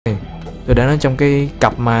Tôi đã nói trong cái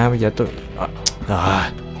cặp mà bây giờ tôi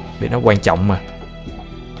vì nó quan trọng mà.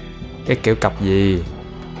 Cái kiểu cặp gì?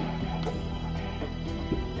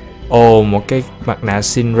 Ồ, một cái mặt nạ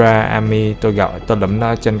Shinra Ami. Tôi lụm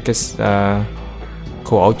nó trên cái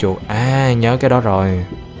khu ổ chuột. À, nhớ cái đó rồi.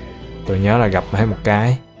 Tôi nhớ là gặp thấy một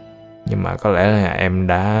cái. Nhưng mà có lẽ là em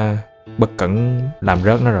đã bất cẩn làm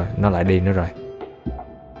rớt nó rồi. Nó lại đi nữa rồi.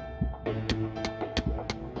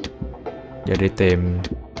 Giờ đi tìm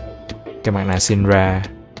cái mặt nạ Shinra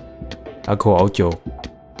ở khu ổ chuột.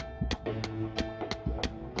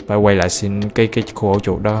 Phải quay lại xin cái khu ổ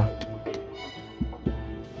chuột đó.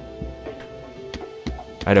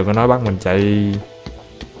 Đừng có nói bắt mình chạy.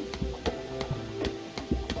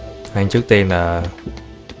 Khoan, trước tiên là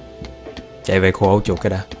chạy về khu ổ chuột cái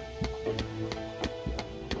đã.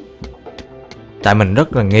 Tại mình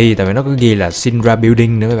rất là nghi, tại vì nó có ghi là Shinra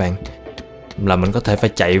Building nữa các bạn. Là mình có thể phải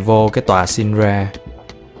chạy vô cái tòa Shinra.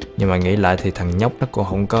 Nhưng mà nghĩ lại thì thằng nhóc nó cũng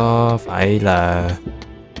không có phải là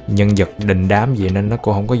nhân vật đình đám gì, nên nó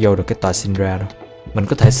cũng không có vô được cái tòa Shinra đâu. Mình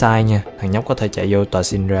có thể sai nha, thằng nhóc có thể chạy vô tòa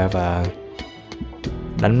Shinra và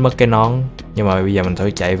đánh mất cái nón. Nhưng mà bây giờ mình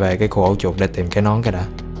thử chạy về cái khu ổ chuột để tìm cái nón cái đã.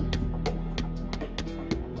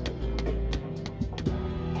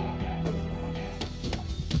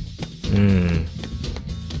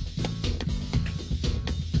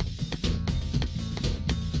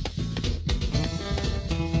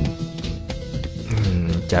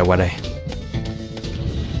 Chạy qua đây.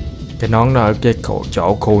 Cái nón nó ở cái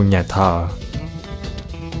chỗ khu nhà thờ.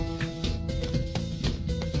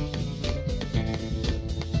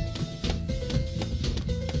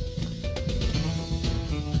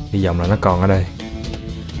 Hy vọng là nó còn ở đây.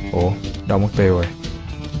 Ủa, đâu mất tiêu rồi?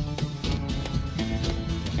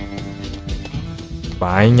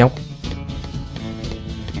 Phải nhóc.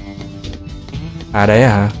 À đấy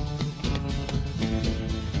hả?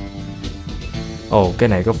 Ồ, cái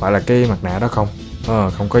này có phải là cái mặt nạ đó không?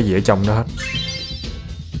 Không có gì ở trong đó hết.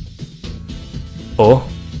 Ủa?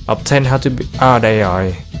 Obtain how to be... đây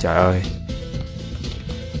rồi. Trời ơi.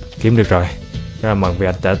 Kiếm được rồi. Rất là mừng vì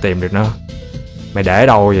anh đã tìm được nó. Mày để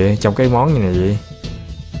đâu vậy? Trong cái món như này vậy?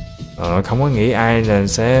 Không có nghĩ ai là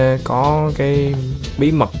sẽ có cái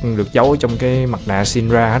bí mật được giấu trong cái mặt nạ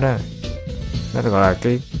Shinra hết á. Nó gọi là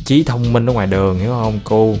cái trí thông minh ở ngoài đường, hiểu không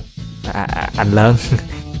cô? Anh lớn.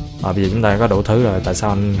 Bây giờ chúng ta có đủ thứ rồi. Tại sao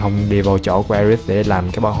anh không đi vào chỗ của Aerith để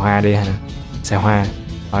làm cái bó hoa đi ha? Xe hoa.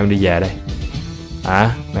 Thôi em đi về đây.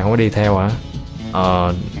 Mày không có đi theo hả?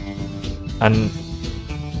 Anh...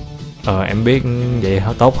 em biết vậy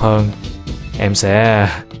tốt hơn. Em sẽ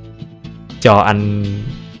cho anh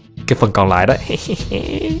cái phần còn lại đó.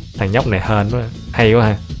 Thằng nhóc này hên quá. Hay quá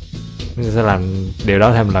ha. Mình sẽ làm điều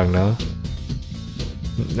đó thêm lần nữa.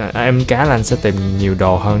 Em cá là anh sẽ tìm nhiều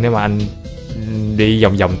đồ hơn nếu mà anh đi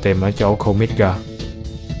vòng vòng tìm ở chỗ khu Midgar.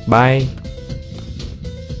 Bye.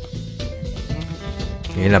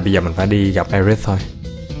 Nghĩa là bây giờ mình phải đi gặp Aerith thôi.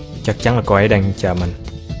 Chắc chắn là cô ấy đang chờ mình.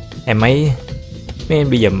 Mấy em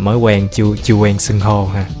bây giờ mới quen, chưa quen xưng hô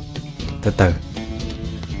ha. Từ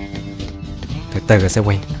từ rồi sẽ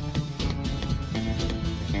quen.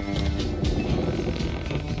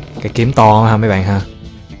 Cái kiếm to ha mấy bạn ha.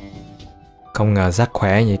 Không ngờ Zack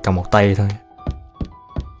khỏe vậy, cầm một tay thôi.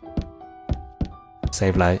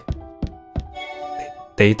 Save lại.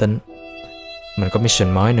 Tí tính. Mình có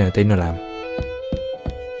mission mới nè, tí nữa làm.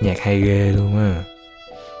 Nhạc hay ghê luôn á.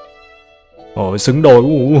 Ồ, xứng đôi.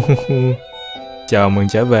 Chào mừng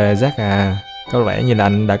trở về Zack à. Có vẻ như là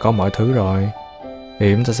anh đã có mọi thứ rồi.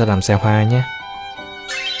 Thì chúng ta sẽ làm xe hoa nhé.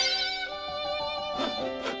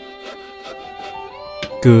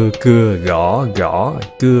 Cưa gõ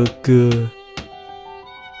cưa.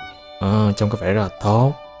 Trông có vẻ rất là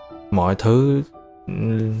tốt. Mọi thứ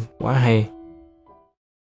quá hay,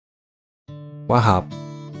 quá hợp.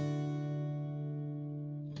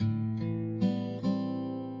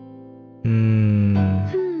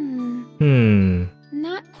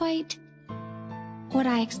 Not quite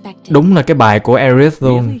what I expected. Đúng là cái bài của Aerith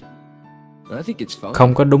luôn.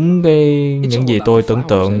 Không có đúng những gì tôi tưởng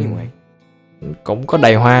tượng. Cũng có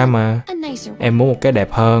đầy hoa mà. Em muốn một cái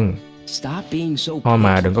đẹp hơn. Thôi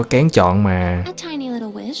mà đừng có kén chọn mà.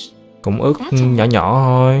 Cũng ước nhỏ nhỏ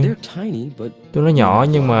thôi. Tôi nói nhỏ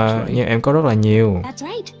nhưng mà em có rất là nhiều.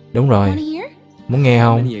 Đúng rồi. Muốn nghe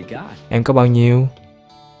không? Em có bao nhiêu?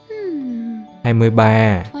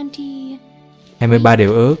 23. 23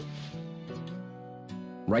 điều ước.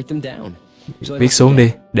 Viết xuống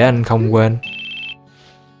đi, để anh không quên.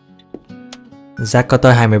 Zack có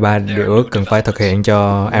tới 23 điều ước cần phải thực hiện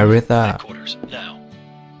cho Aerith á.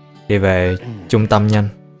 Đi về trung tâm nhanh.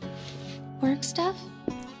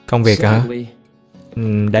 Công việc hả?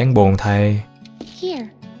 Đáng buồn thay. Here.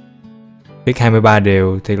 Biết 23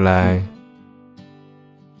 điều thiệt là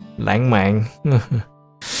lãng mạn.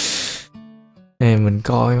 Em mình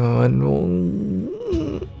coi mà mình muốn.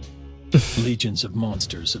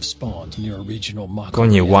 Có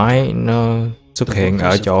nhiều quái nó xuất hiện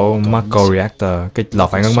ở chỗ Mako Reactor, cái lò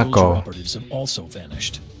phản ứng Mako.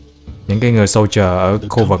 Những cái người soldier ở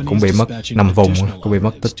khu vực cũng bị mất, nằm vùng cũng bị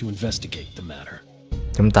mất tích.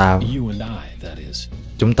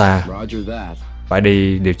 Chúng ta phải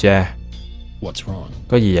đi điều tra.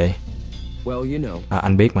 Có gì vậy?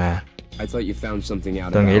 Anh biết mà.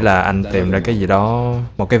 Tôi nghĩ là anh tìm ra cái gì đó,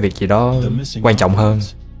 một cái việc gì đó quan trọng hơn.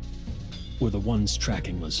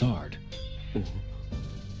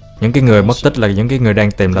 Những cái người mất tích là những cái người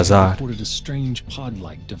đang tìm Lazar.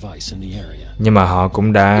 Nhưng mà họ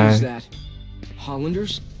cũng đã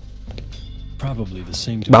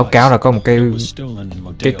báo cáo là có một cái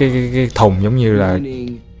thùng giống như là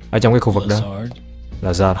ở trong cái khu vực đó.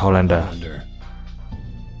 Lazar Hollander.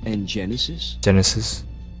 Genesis.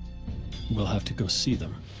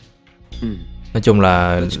 Nói chung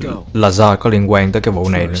là Lazar có liên quan tới cái vụ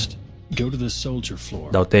này nữa.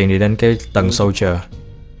 Đầu tiên đi đến cái tầng soldier.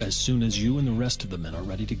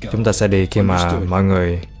 Chúng ta sẽ đi khi mà mọi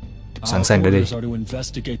người sẵn sàng để đi.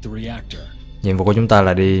 Nhiệm vụ của chúng ta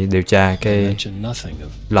là đi điều tra cái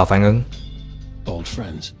lò phản ứng.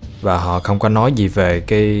 Và họ không có nói gì về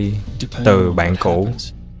cái từ bạn cũ.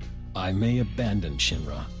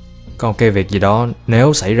 Có một cái việc gì đó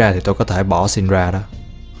nếu xảy ra thì tôi có thể bỏ Shinra đó.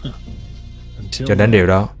 Cho đến điều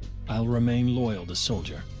đó,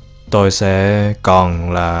 tôi sẽ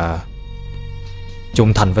còn là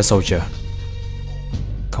trung thành với Soldier.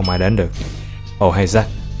 Không ai đến được. Hey Zack,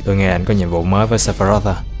 tôi nghe anh có nhiệm vụ mới với Sephiroth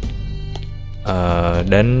à?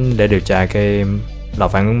 Đến để điều tra cái lò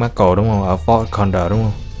phản ứng Mako đúng không? Ở Fort Condor đúng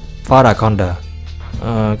không? Fort Condor.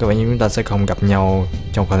 Có vẻ như chúng ta sẽ không gặp nhau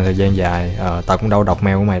trong khoảng thời gian dài. Tao cũng đâu đọc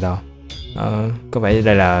mail của mày đâu. Có vẻ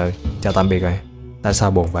đây là chào tạm biệt rồi. Tại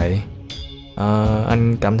sao buồn vậy?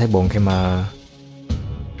 Anh cảm thấy buồn khi mà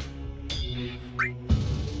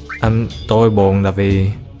tôi buồn là vì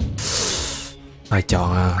phải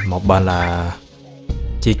chọn một bên là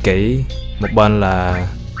chi kỷ, một bên là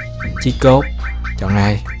chí cốt. Chọn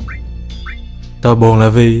ai? Tôi buồn là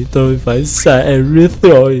vì tôi phải xa Aerith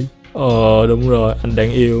rồi. Đúng rồi, anh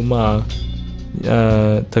đang yêu mà.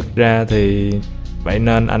 Thực ra thì vậy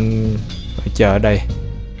nên anh phải chờ ở đây.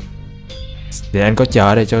 Thì anh có chờ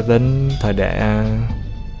ở đây cho đến thời đại,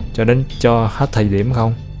 cho hết thời điểm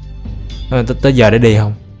không? Tới giờ để đi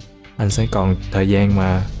không? Anh sẽ còn thời gian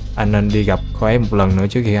mà. Anh nên đi gặp cô ấy một lần nữa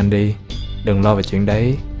trước khi anh đi. Đừng lo về chuyện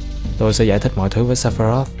đấy. Tôi sẽ giải thích mọi thứ với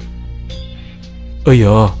Sephiroth. Bây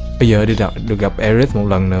giờ đi được gặp Aerith một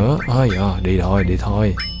lần nữa. Đi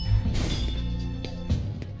thôi.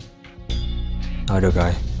 Thôi được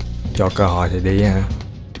rồi, cho cơ hội thì đi ha.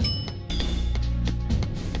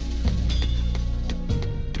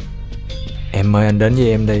 Em ơi, anh đến với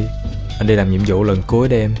em đi. Anh đi làm nhiệm vụ lần cuối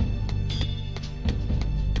đây em.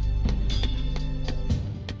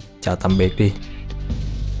 Chào tạm biệt đi.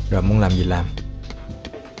 Rồi muốn làm gì làm.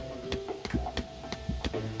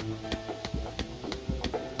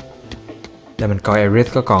 Để mình coi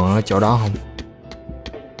Aerith có còn ở chỗ đó không.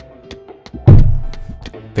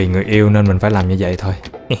 Vì người yêu nên mình phải làm như vậy thôi.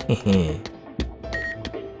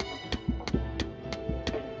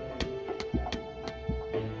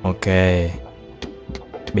 Ok.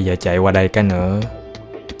 Bây giờ chạy qua đây cái nữa.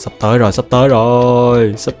 Sắp tới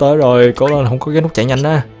rồi. Cố lên, không có cái nút chạy nhanh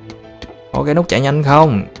á. Có cái nút chạy nhanh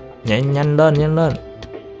không? Nhanh lên.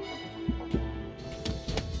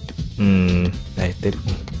 Đây tiếp.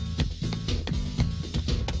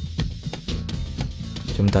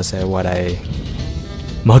 Chúng ta sẽ qua đây.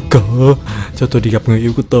 Mở cửa, cho tôi đi gặp người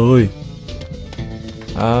yêu của tôi.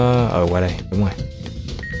 Qua đây, đúng rồi.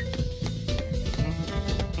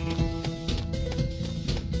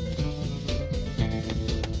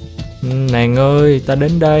 Nàng ơi, ta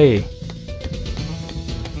đến đây.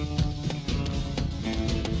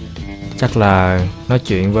 Chắc là nói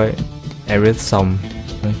chuyện với Aerith xong.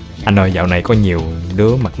 Anh ơi, dạo này có nhiều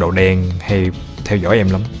đứa mặc đồ đen hay theo dõi em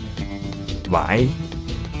lắm. Vãi.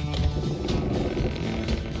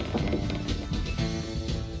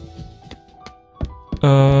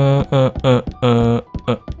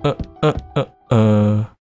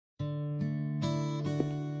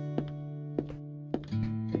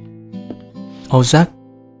 Zack,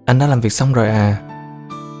 anh đã làm việc xong rồi à?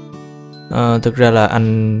 Thực ra là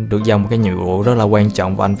anh được giao một cái nhiệm vụ rất là quan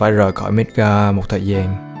trọng và anh phải rời khỏi Midgar một thời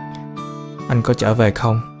gian. Anh có trở về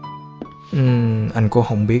không? Anh cũng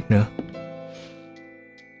không biết nữa.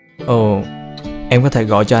 Em có thể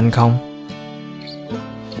gọi cho anh không?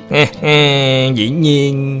 Dĩ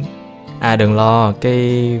nhiên. Đừng lo, cái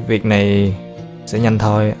việc này sẽ nhanh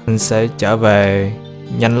thôi. Anh sẽ trở về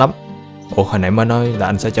nhanh lắm. Ủa, hồi nãy mới nói là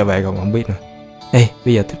anh sẽ trở về còn không biết nữa. Ê,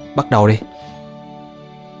 bây giờ bắt đầu đi.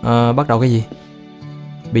 Bắt đầu cái gì?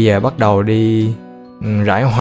 Bây giờ bắt đầu đi rải hoa